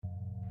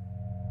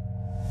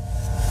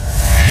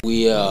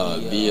We are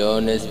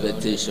beyond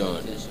expectation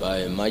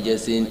by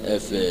Magazine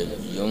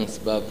FM, Young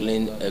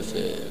Sparkling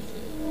FM.